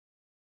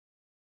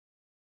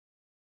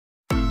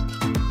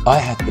I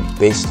had the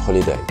best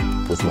holiday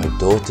with my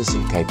daughters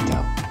in Cape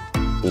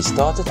Town. We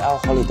started our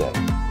holiday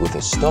with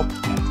a stop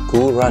at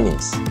Cool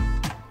Runnings.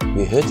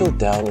 We hurtled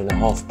down in a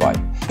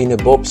halfpipe, in a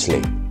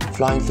bobsled,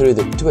 flying through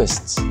the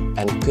twists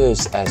and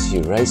curves as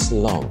you race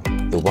along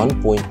the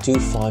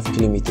 1.25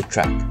 kilometer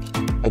track.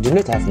 I do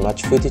not have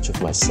much footage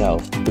of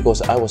myself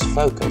because I was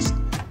focused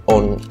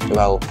on,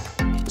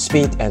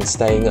 speed and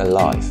staying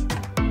alive.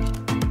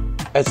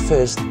 At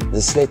first,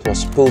 the sled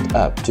was pulled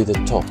up to the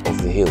top of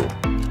the hill.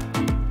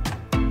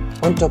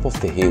 On top of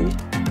the hill,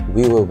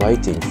 we were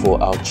waiting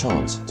for our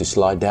chance to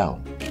slide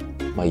down.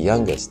 My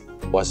youngest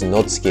was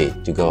not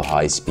scared to go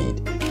high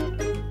speed.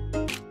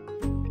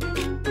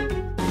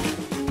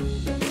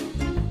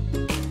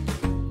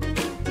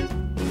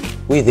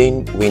 We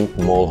then went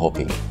mall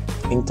hopping.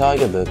 In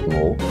Tygerberg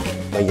Mall,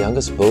 my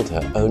youngest built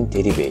her own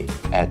teddy bear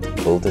at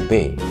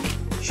Build-A-Bear.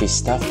 She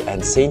stuffed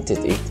and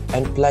scented it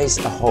and placed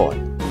a heart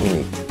in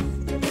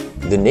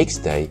it. The next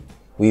day,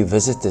 we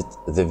visited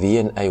the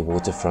V&A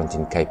Waterfront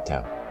in Cape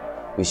Town.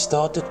 We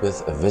started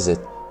with a visit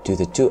to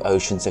the Two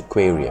Oceans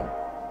Aquarium.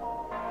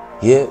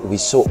 Here we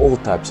saw all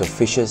types of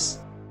fishes,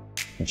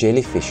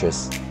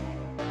 jellyfishes,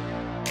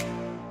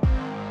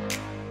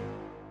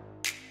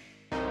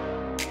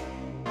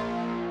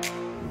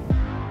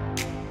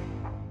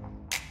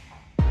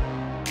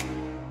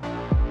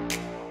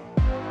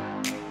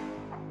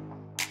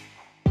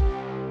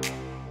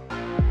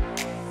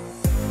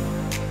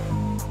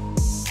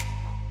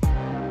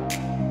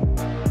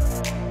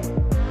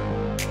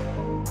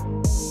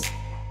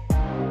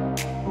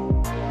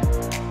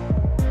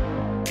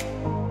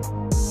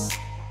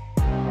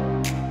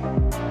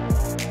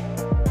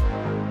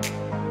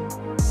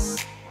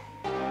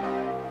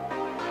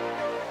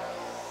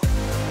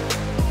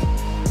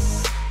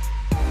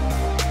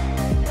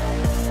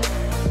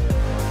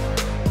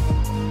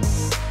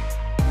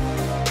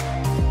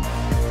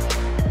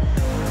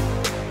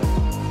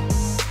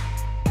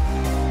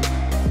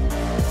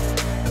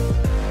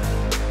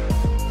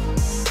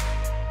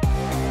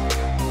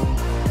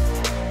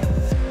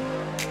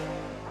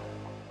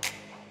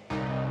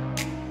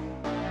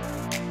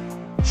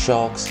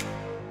 sharks,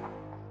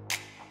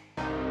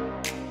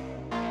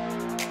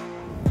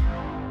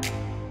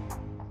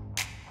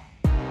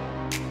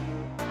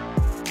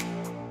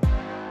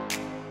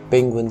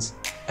 penguins,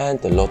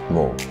 and a lot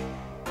more.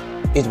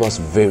 It was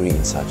very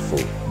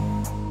insightful.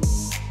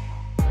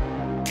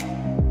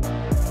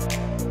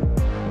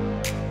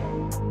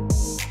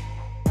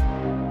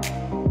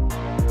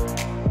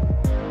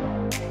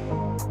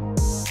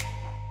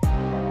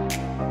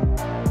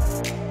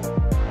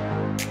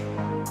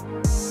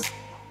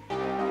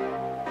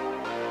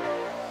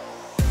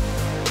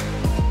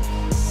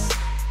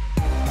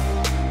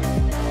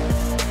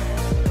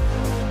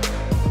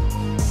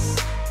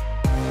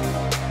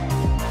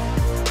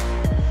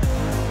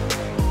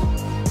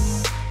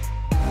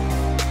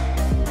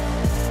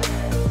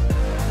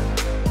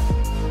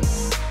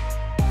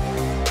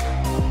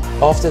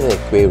 After the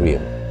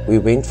aquarium, we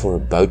went for a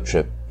boat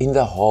trip in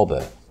the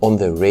harbour on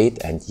the red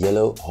and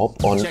yellow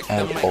hop-on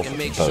and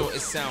off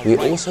boat. We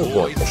also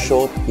got a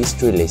short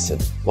history lesson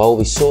while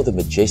we saw the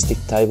majestic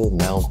Table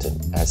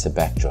Mountain as a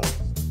backdrop.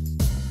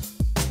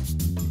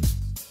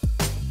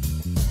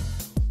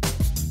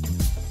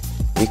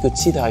 We could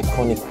see the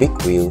iconic big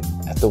wheel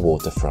at the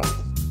waterfront.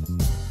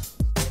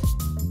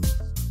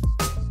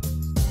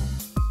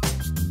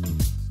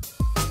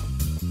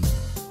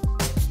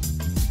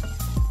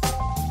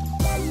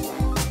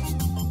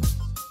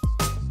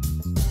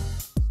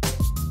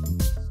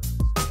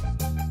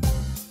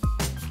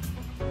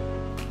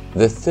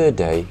 The third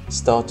day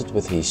started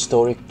with a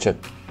historic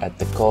trip at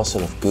the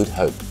Castle of Good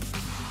Hope.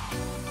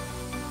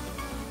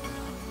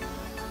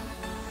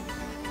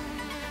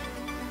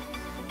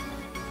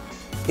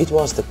 It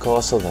was the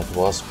castle that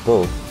was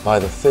built by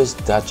the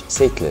first Dutch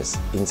settlers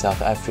in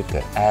South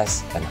Africa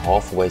as an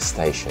halfway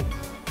station.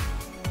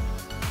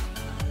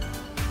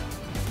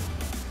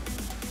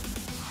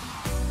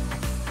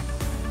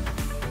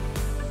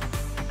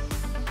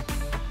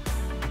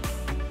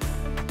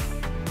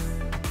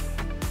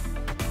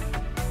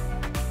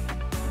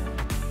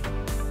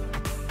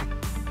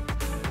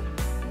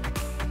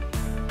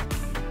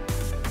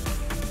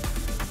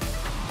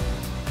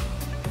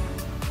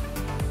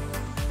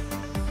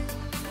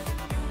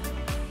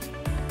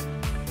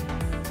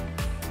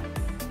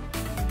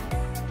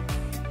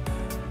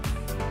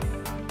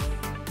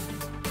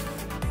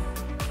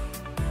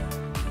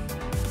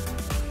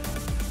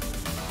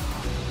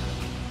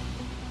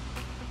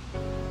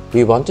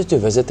 We wanted to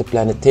visit the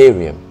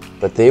planetarium,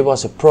 but there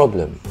was a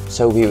problem,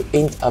 so we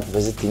ended up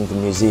visiting the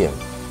museum.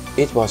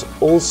 It was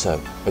also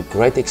a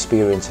great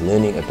experience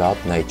learning about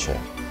nature.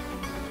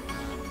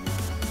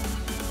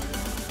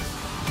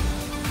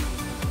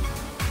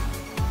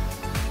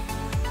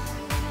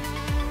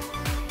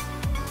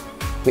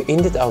 We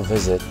ended our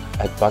visit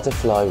at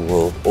Butterfly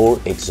World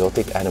or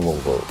Exotic Animal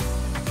World.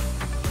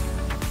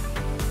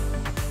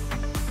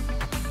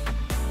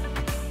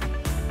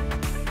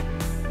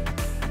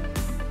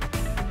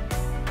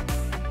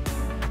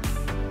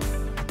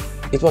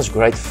 It was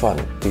great fun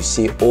to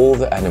see all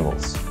the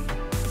animals.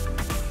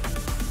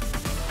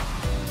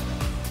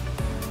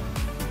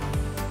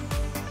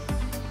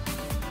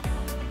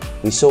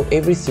 We saw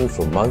everything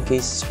from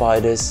monkeys,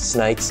 spiders,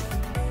 snakes,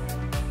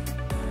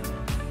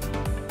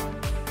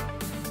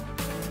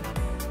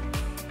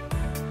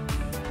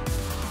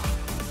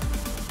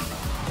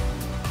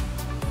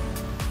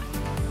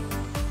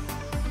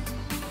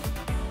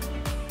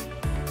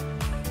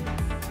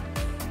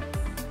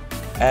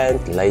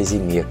 and lazy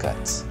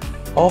meerkats.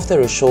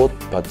 After a short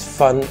but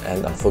fun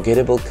and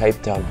unforgettable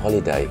Cape Town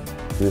holiday,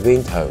 we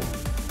went home.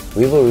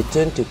 We will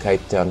return to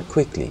Cape Town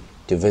quickly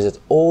to visit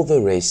all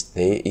the rest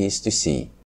there is to see.